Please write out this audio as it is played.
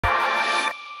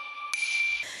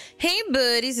Hey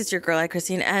buddies, it's your girl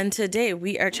AyChristene, and today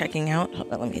we are checking out,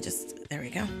 hold on, let me just, there we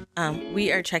go.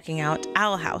 We are checking out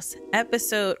Owl House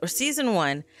season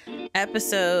 1,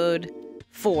 episode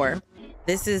 4.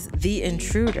 This is The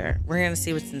Intruder. We're going to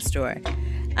see what's in store.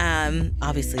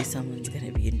 Obviously someone's going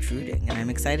to be intruding, and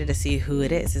I'm excited to see who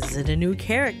it is. Is it a new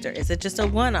character? Is it just a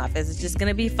one-off? Is it just going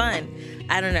to be fun?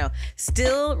 I don't know.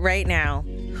 Still, right now,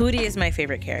 Hootie is my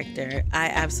favorite character. I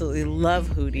absolutely love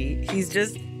Hootie. He's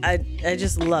just, I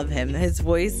just love him. His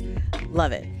voice,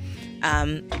 love it.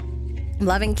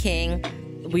 Loving King.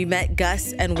 We met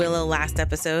Gus and Willow last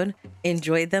episode.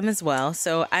 Enjoyed them as well.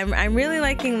 So I'm really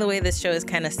liking the way this show is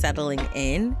kind of settling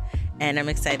in, and I'm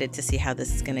excited to see how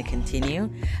this is going to continue.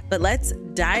 But let's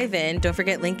dive in. Don't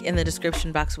forget, link in the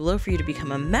description box below for you to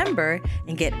become a member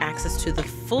and get access to the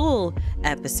full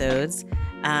episodes.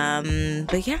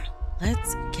 But yeah,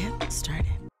 let's get started.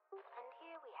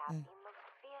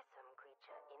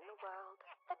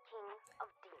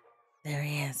 There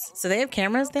he is. So they have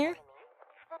cameras there?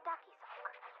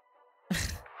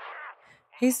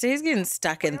 He's getting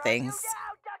stuck in things.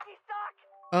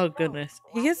 Oh, goodness.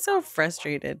 He gets so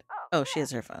frustrated. Oh, she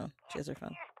has her phone. She has her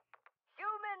phone.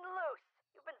 Human loose.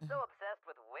 You've been so obsessed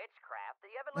with witchcraft that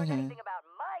you haven't learned anything about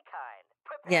my kind.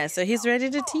 Yeah, so he's ready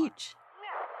to teach.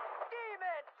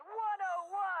 Demons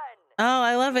 101. Oh,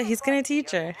 I love it. He's going to teach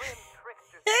her.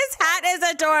 His hat is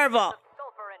adorable.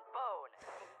 Sulfur and bone.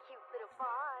 Cute little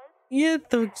paws. You're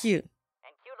so cute.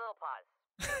 And cute little paws.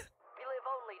 We live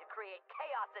only to create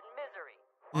chaos and misery.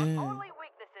 Mm. Only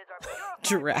weaknesses are purified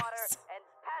Giraffes. water and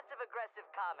passive-aggressive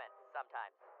comments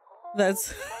sometimes.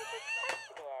 That's... Even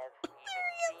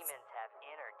demons have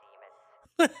inner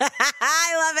demons.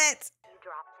 I love it.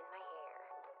 Drops in my hair.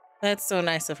 That's so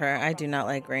nice of her. I do not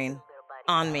like rain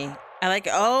on me. I like...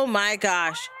 Oh, my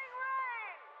gosh.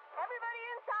 Everybody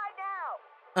inside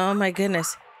now. Oh, my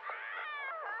goodness.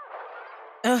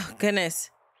 Oh, goodness.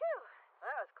 Phew,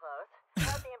 that was close.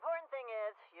 But the important thing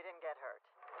is you didn't get hurt.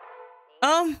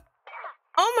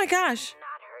 Oh, my gosh.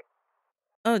 Not hurt.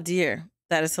 Oh, dear.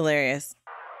 That is hilarious.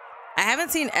 I haven't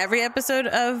seen every episode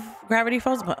of Gravity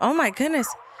Falls, but oh, my goodness.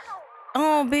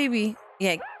 Oh, baby.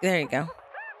 Yeah, there you go.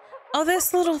 Oh,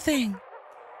 this little thing.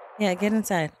 Yeah, get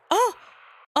inside. Oh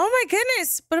my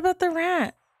goodness. What about the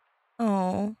rat?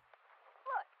 Oh.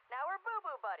 Look, now we're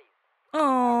boo-boo buddies.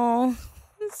 Oh,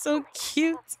 so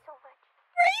cute.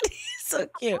 Right? So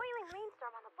cute. Boiling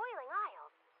rainstorm on the boiling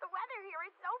isles. The weather here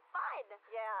is so fun.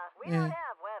 Yeah, we don't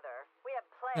have weather. We have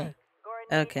plague.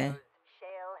 Okay.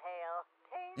 Shale hail.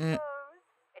 Pain bows.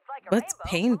 It's like a What's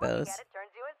rainbow. pain but looking bows? at it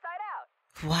turns you inside out.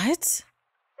 What?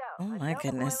 So, Oh, my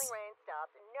until goodness. the boiling rain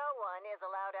stops, no one is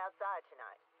allowed outside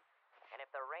tonight. And if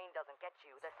the rain doesn't get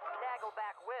you, the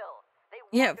snaggleback will. They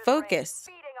Yeah, wander the focus.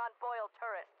 rain, feeding on boiled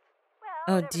tourists. Well,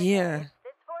 Oh, whatever the dear.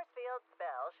 case, this force field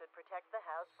spell should protect the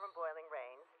house from boiling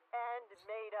rains and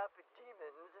made up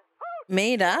demons.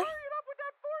 Made up? Hurry it up with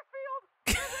that force field!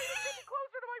 Getting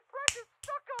closer to my precious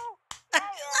stucco. I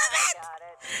love it. Got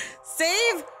it.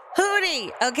 Save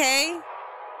Hootie, okay?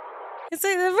 It's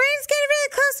like the rain's getting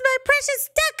really close to my precious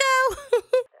stucco.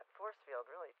 That force field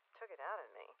really took it out of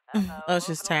me. Oh,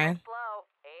 she's tired. Slow.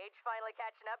 Age finally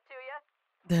catching up to you.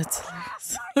 That's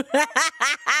hilarious.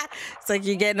 It's like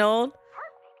you're getting old.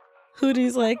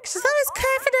 Hootie's like, she's always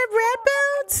coughing up red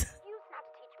bones. Excuse not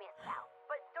to teach me a spell.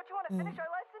 But don't you want to finish our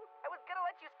lesson? I was gonna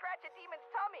let you scratch a demon's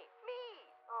tummy. Me.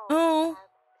 Oh.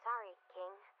 Sorry,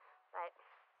 King. But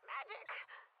magic.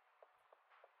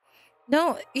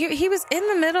 No, he was in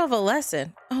the middle of a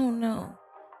lesson. Oh, no.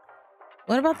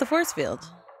 What about the force field?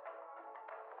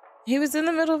 He was in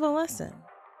the middle of a lesson.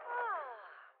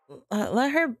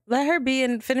 Let her be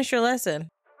and finish your lesson.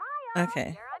 Maya, Okay.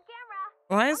 you're on camera.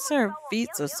 Why is her feet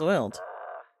so soiled?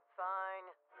 Fine.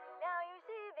 Now you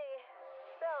see the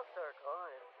spell circle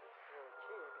is really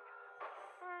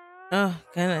cheap. Oh,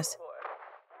 goodness.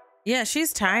 Yeah,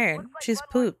 she's tired. Looks like She's one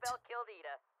more pooped. spell killed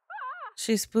Ida.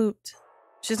 She's pooped.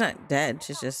 She's not dead.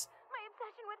 She's just My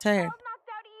obsession with tired. spells knocked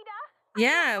out Ida.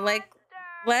 Yeah, like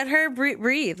Monster. let her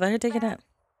breathe. Let her take it out.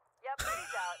 Yep,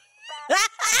 he's out.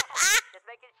 Just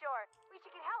making sure. We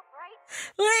should get help, right?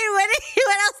 Wait,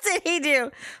 what else did he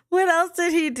do? What else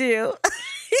did he do?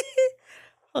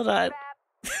 Hold on. Bap.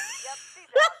 Yep, she's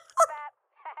out. Bap.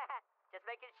 Just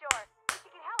making sure. We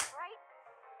should get help, right?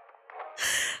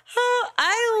 Oh,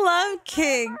 I love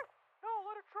King. No,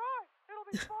 let her try. It'll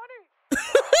be funny.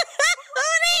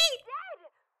 Hootie! Dead.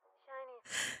 Shiny.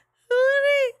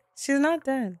 Hootie! She's not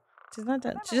dead. She's not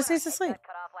dead. She just needs to sleep.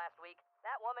 Cut off last week.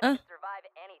 That woman could survive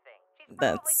anything. She's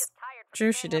probably That's just tired from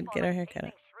true. She staying did up get all her night hair cut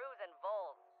chasing shrews and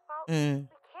voles. Well, Mm.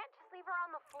 we can't just leave her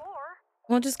on the floor.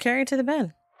 Well, just carry her to the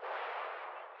bed.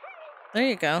 There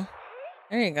you go.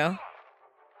 There you go.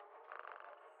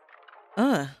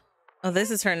 Ugh. Oh,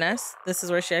 this is her nest? This is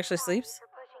where she actually sleeps? For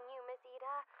pushing you, Miss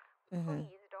Ida. Mm-hmm.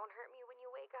 Please don't hurt me when you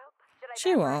wake up. Should I She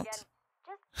pet her won't. again?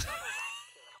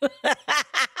 Just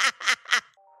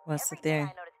What's the every day theory?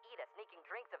 I notice Ida sneaking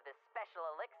drinks of this special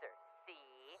elixir.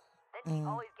 See? Then she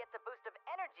always gets a boost of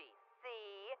energy.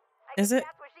 See? I Is think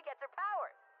it that's where she gets her power.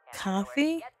 And I know where to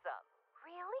coffee? get some.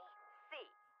 Really?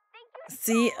 See. Thank you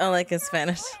See, so oh, like in much,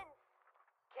 Spanish.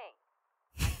 King.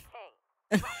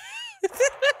 I'm king.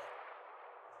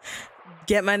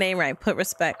 Get my name right. Put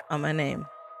respect on my name.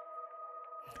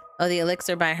 Oh, the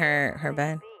elixir by her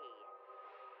bed. See?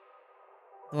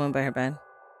 The one by her bed.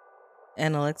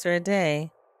 An elixir a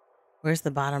day. Where's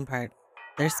the bottom part?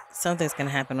 There's something's gonna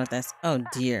happen with this. Oh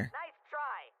dear. Nice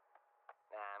try.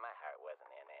 Nah, my heart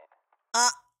wasn't in it.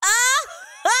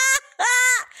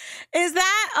 Is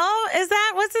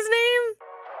that what's his name?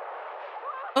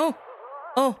 Oh.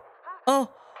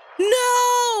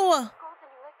 No!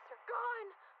 Golden elixir gone.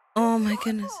 Oh my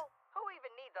goodness. Who even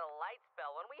needs a light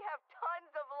spell when we have tons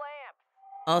of lamps?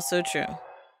 Also true.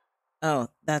 Oh,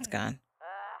 that's gone.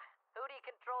 Hootie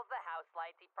controls the house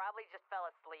lights. He probably just fell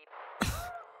asleep.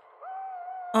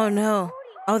 Oh no.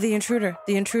 Oh, the intruder.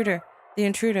 The intruder. The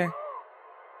intruder.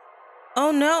 Oh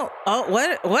no. Oh,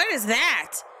 what is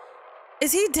that?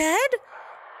 Is he dead?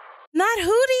 Not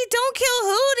Hootie. Don't kill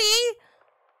Hootie.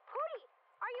 Hootie,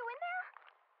 are you in there?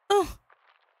 Oh.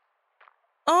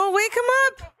 Oh, wake him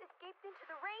up. This escaped into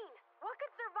the rain. What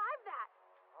could survive that?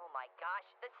 Oh my gosh,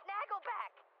 the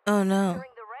Snaggleback! Oh no.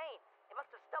 During the rain, it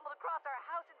must have stumbled across our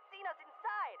house and seen us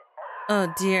inside. Oh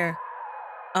dear.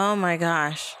 Oh my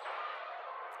gosh.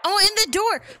 Oh, in the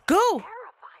door. Go.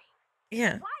 Terrifying.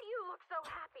 Yeah. Why do you look so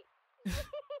happy?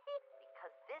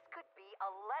 Because this could be a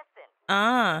lesson.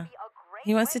 Ah. Be a great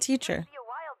He wants way to teach her. see a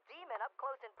wild demon up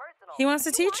close and personal. He wants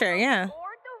to teach her, yeah.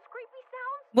 Record those creepy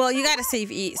sounds? Well, you gotta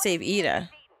save Ida. She's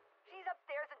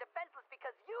upstairs and defenseless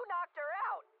because you knocked her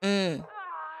out.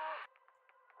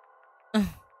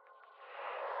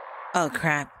 Oh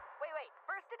crap. Wait.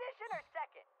 First edition or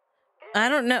second? I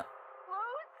don't know.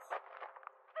 Lose?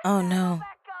 Oh no.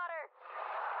 Back got her.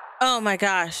 Oh my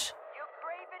gosh. You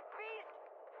craven beast!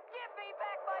 Give me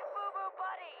back my boo-boo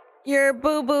buddy! Your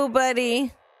boo-boo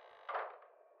buddy.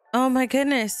 Oh my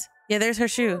goodness. Yeah, there's her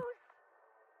shoe.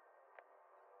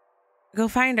 Go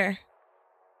find her.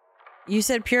 You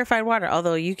said purified water,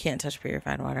 although you can't touch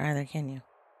purified water either, can you?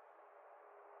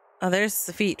 Oh, there's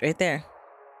the feet right there.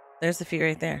 There's the feet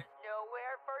right there.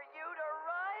 Nowhere for you to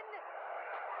run.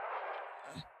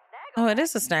 Oh, it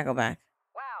is a Snaggleback.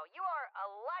 Wow, you are a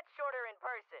lot shorter in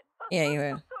person. Yeah, you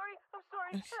are. I'm sorry.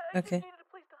 Okay. I just needed a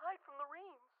place to hide from the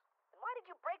rain. And why did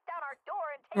you break down our door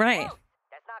and take Right. notes?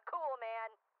 That's not cool, man.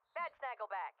 Bad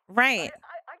Snaggleback. Right.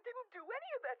 I didn't do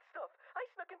any of that stuff. I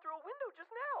snuck in through a window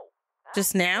just now.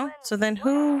 Just now? So then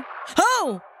who?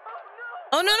 Oh!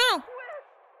 Oh no!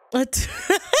 A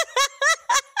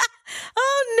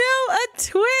oh no! A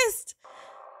twist!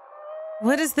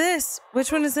 What is this?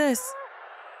 Which one is this?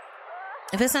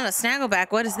 If it's not a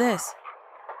Snaggleback, what is this?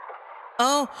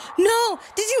 Oh no!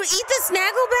 Did you eat the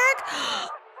Snaggleback?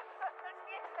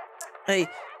 Hey.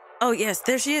 Oh yes,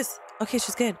 there she is. Okay,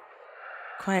 she's good.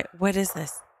 Quiet. What is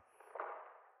this?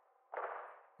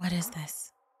 What is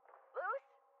this? Luce?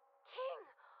 King!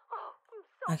 Oh, I'm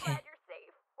so Okay. glad you're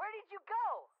safe. Where did you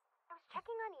go? I was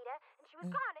checking on Ida, and she was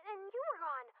gone, and you were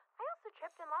gone. I also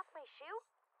tripped and lost my shoe.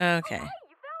 Okay. Oh, hey,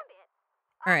 you found it.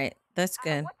 All right. That's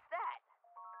good. What's that?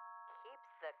 Keeps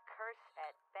the curse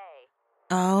at bay.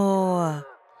 Oh,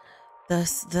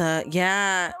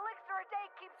 yeah. An elixir a day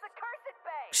keeps the curse at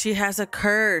bay. She has a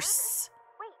curse.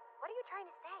 Wait, what are you trying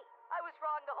to say? I was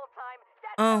wrong the whole time.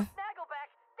 That's Oh. no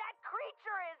Snaggleback. That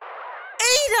creature is...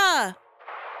 Ada!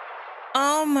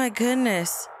 Oh my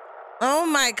goodness. Oh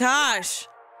my gosh.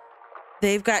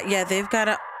 They've got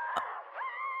a.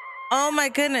 Oh my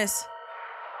goodness.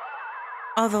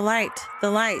 Oh, the light.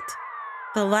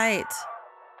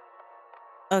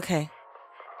 Okay.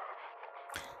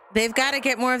 They've got to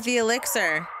get more of the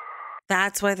elixir.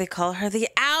 That's why they call her the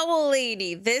Owl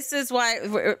Lady. This is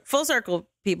why. Full circle,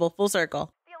 people. Full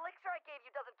circle. The elixir I gave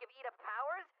you doesn't give Ida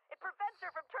powers. It prevents her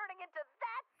from turning into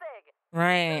that thing.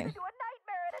 Right. Into a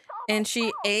nightmare, and it's all And my she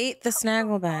fault. ate the I'm so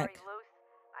Snaggleback. sorry, Luce.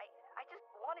 I just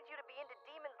wanted you to be into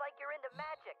demons like you're into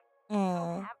magic. I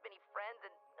Oh. don't have many friends,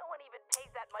 and no one even pays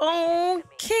that much Oh, attention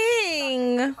to me.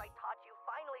 King. If I taught you,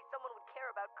 finally someone would care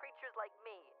about creatures like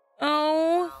me.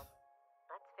 Oh.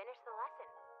 Let's finish the lesson.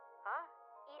 Huh?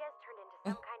 Ida's turned into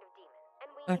some kind of demon, and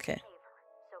we Okay. need to save her.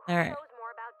 So who All right. knows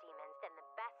more about demons than the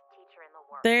best teacher in the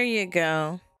world? There you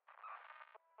go.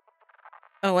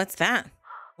 Oh, what's that?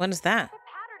 What is that? The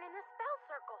pattern in the spell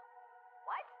circle.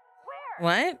 What?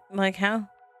 Where? What? Like how?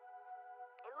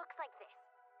 It looks like this.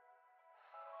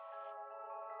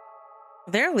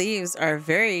 Their leaves are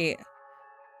very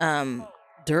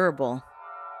durable.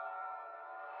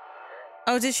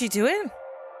 Oh, did she do it?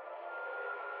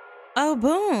 Oh,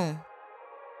 boom.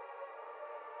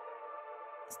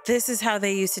 This is how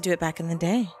they used to do it back in the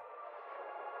day.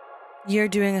 You're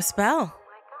doing a spell. Oh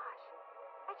my gosh.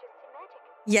 I just did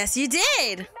magic. Yes, you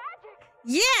did. Magic.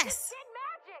 Yes. Did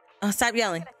magic. Oh, stop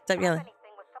yelling. Stop yelling.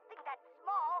 Anything with something that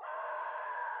small.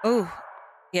 Oh,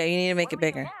 yeah, you need to make it What do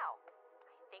we do bigger. now? I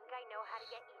think I know how to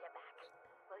get Ida back.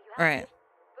 Will you help All right. me?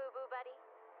 Boo-boo buddy.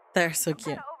 They're so I'm cute.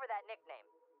 kinda over that nickname.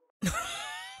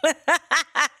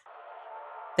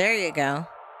 There you go.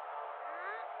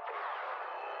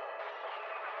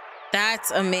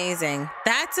 That's amazing.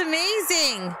 That's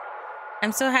amazing.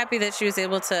 I'm so happy that she was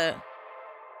able to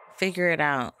figure it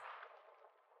out.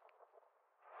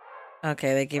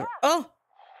 Okay, they gave her.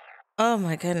 Oh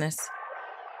my goodness.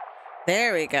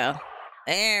 There we go.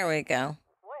 There we go.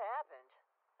 What happened?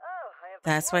 Oh, I have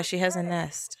That's why she has a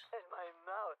nest. and my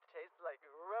mouth tastes like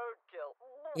roadkill.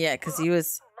 Yeah, because he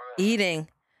was eating.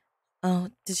 Oh,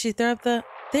 did she throw up the...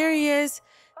 There he is.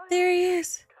 There he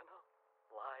is.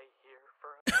 Lie here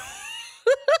for a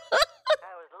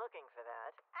I was looking for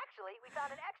that. Actually, we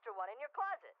found an extra one in your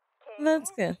closet. King, That's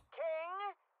good. King,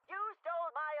 you stole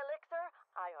my elixir.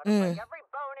 I ought to break every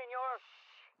bone in your...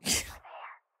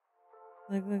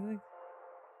 Over there. Look.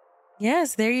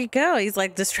 Yes, there you go. He's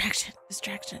like, distraction.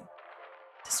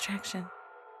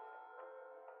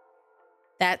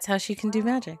 That's how she can do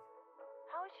magic.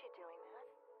 How is she doing that?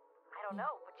 I don't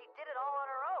know, but she did it all on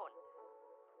her own.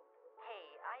 Hey,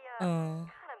 I Oh.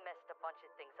 kind of messed a bunch of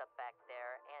things up back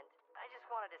there, and I just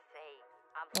wanted to say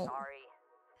I'm sorry.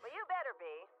 Well, you better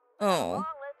be. Oh.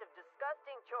 Long list of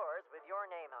disgusting chores with your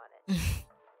name on it.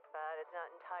 But it's not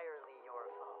entirely your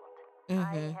fault.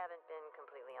 I haven't been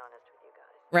completely honest with you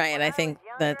guys. Right, When I think was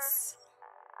younger, that's...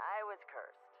 I was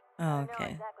cursed. Oh, I don't know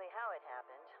okay. exactly how it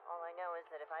happened. All I know is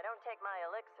that if I don't take my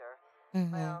elixir,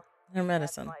 well, Her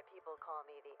medicine. that's why people call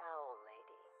me the Owl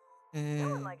Lady.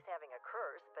 No one likes having a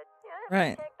curse, but yeah, if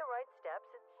Right. you take the right steps,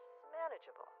 it's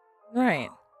manageable.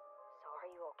 Right. So are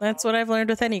you okay? That's what I've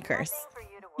learned with any curse. Nothing for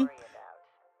you to worry about.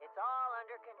 It's all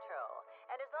under control.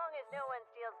 And as long as no one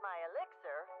steals my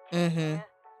elixir, then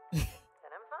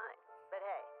I'm fine. But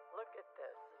hey, look at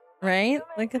this. Right? You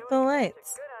Look make at the doing magic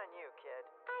lights. Good on you, kid.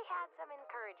 I had some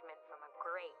encouragement from a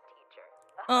great teacher.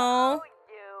 Oh.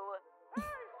 You.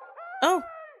 Oh.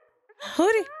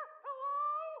 Hootie.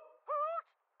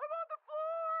 I'm on the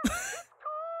floor. It's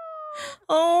cold.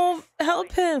 Oh,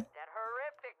 help him. That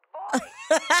horrific voice.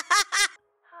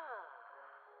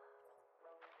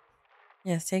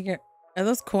 Yes, take your... Are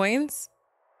those coins?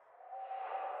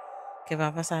 ¿Qué va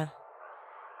a pasar?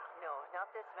 No,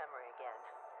 not this memory again.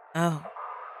 Oh.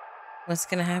 What's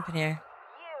gonna happen here?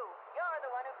 You're the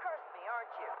one who cursed me,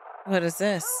 aren't you? What is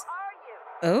this? Who are you?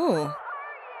 Oh. Who are you?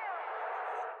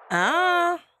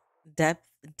 Ah.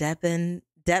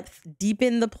 Depth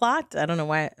deepen the plot. I don't know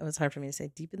why it was hard for me to say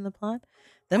deepen the plot.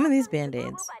 Them and these band-aids.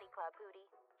 Buddy Club, Hootie.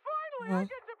 Finally, I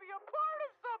get to be a part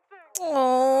of something.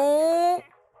 Oh. In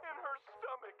her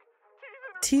stomach.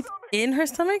 Teeth in her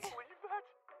stomach? Believe that?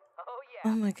 Oh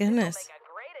yeah. Oh my goodness. Make a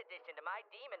great addition to my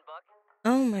demon book.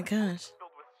 Oh my gosh.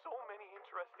 Filled with so many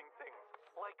interesting things,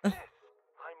 like this.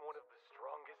 I'm one of the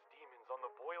strongest demons on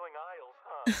the Boiling Isles,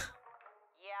 huh?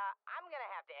 Yeah, I'm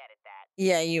gonna have to edit that.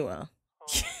 Yeah, you will.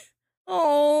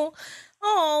 Oh,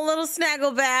 little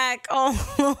Snaggleback.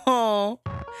 Oh,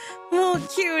 little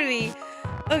cutie.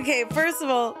 Okay, first of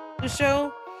all, the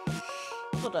show.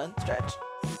 Hold on, stretch.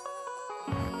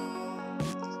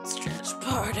 Stretch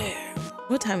party.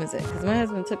 What time is it? Because my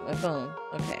husband took my phone.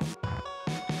 Okay.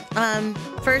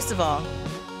 First of all,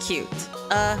 cute,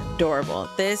 adorable.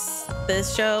 This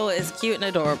show is cute and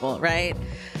adorable, right?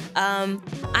 I'm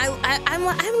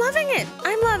loving it.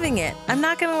 I'm loving it. I'm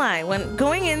not gonna lie. When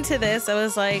going into this, I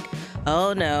was like,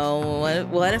 oh no,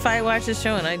 what if I watch this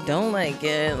show and I don't like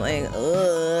it? Like,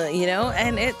 you know?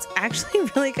 And it's actually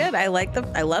really good. I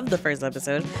love the first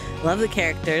episode. Love the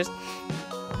characters.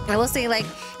 I will say, like,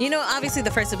 you know, obviously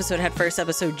the first episode had first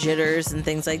episode jitters and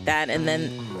things like that. And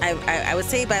then I would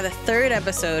say by the third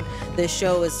episode, the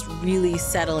show is really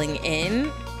settling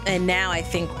in. And now I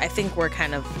think we're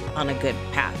kind of on a good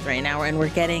path right now, and we're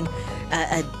getting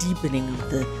a deepening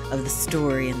of the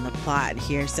story and the plot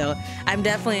here. So I'm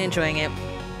definitely enjoying it.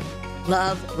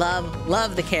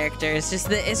 love the characters.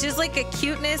 It's just like a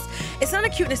cuteness. It's not a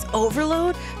cuteness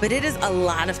overload, but it is a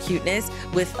lot of cuteness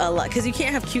with a lot, because you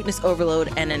can't have cuteness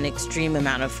overload and an extreme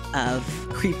amount of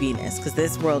creepiness, because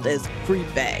this world is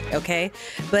creepy, okay?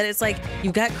 But it's like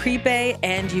you've got creepy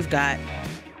and you've got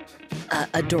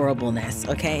adorableness,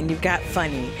 okay? And you've got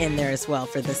funny in there as well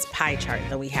for this pie chart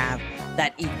that we have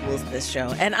that equals this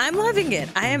show. And I'm loving it.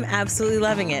 I am absolutely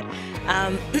loving it.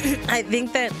 I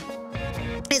think that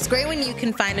it's great when you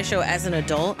can find a show as an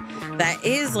adult that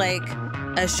is like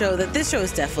a show that this show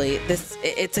is definitely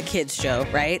it's a kid's show,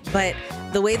 right? But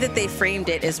the way that they framed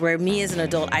it is where me as an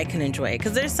adult, I can enjoy it.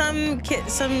 Because there's some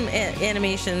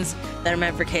animations that are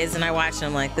meant for kids, and I watch and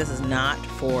I'm like, this is not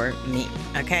for me,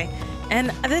 okay? And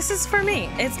this is for me.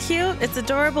 It's cute, it's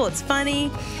adorable, it's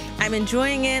funny. I'm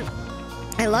enjoying it.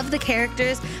 I love the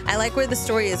characters. I like where the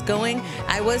story is going.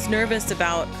 I was nervous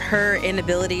about her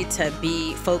inability to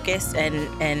be focused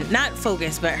and not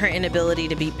focused, but her inability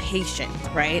to be patient,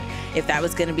 right? If that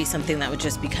was going to be something that would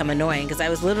just become annoying. Because I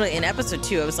was literally in episode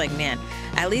 2, I was like, man,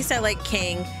 at least I like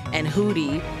King and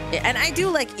Hootie. And I do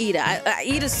like Ida.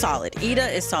 Ida's solid. Ida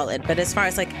is solid. But as far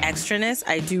as like extraness,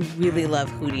 I do really love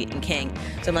Hootie and King.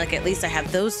 So I'm like, at least I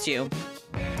have those two.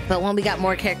 But when we got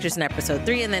more characters in episode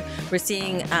 3, and then we're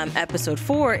seeing episode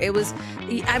 4,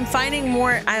 I'm finding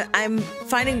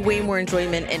way more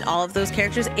enjoyment in all of those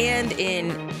characters and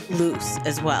in Luce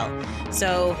as well.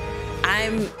 So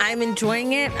I'm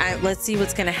enjoying it. Let's see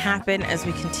what's going to happen as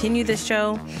we continue this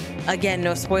show. Again,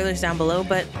 no spoilers down below,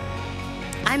 but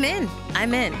I'm in.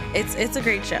 It's a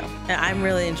great show. I'm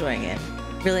really enjoying it.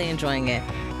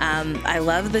 I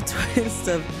love the twist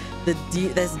of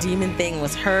this demon thing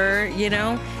was her, you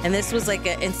know, and this was like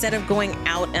instead of going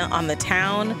out on the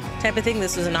town type of thing,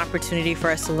 this was an opportunity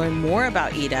for us to learn more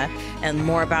about Ida and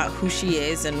more about who she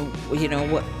is, and you know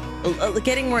what,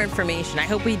 getting more information. I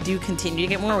hope we do continue to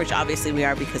get more, which obviously we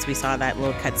are, because we saw that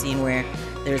little cutscene where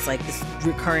there's like this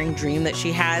recurring dream that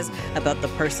she has about the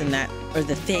person that, or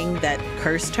the thing that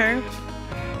cursed her.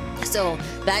 So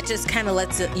that just kind of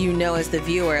lets you know as the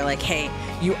viewer, like, hey,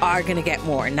 you are going to get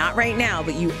more. Not right now,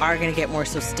 but you are going to get more.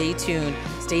 So stay tuned,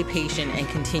 stay patient, and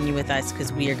continue with us,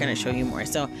 because we are going to show you more.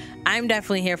 So I'm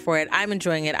definitely here for it. I'm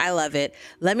enjoying it. I love it.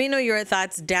 Let me know your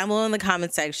thoughts down below in the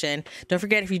comment section. Don't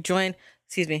forget, if you join,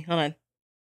 excuse me, hold on.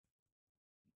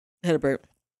 Had a burp.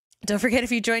 Don't forget,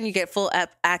 if you join, you get full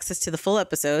access to the full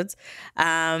episodes.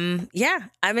 Yeah,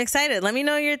 I'm excited. Let me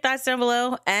know your thoughts down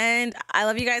below. And I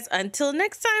love you guys. Until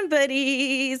next time,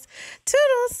 buddies.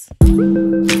 Toodles.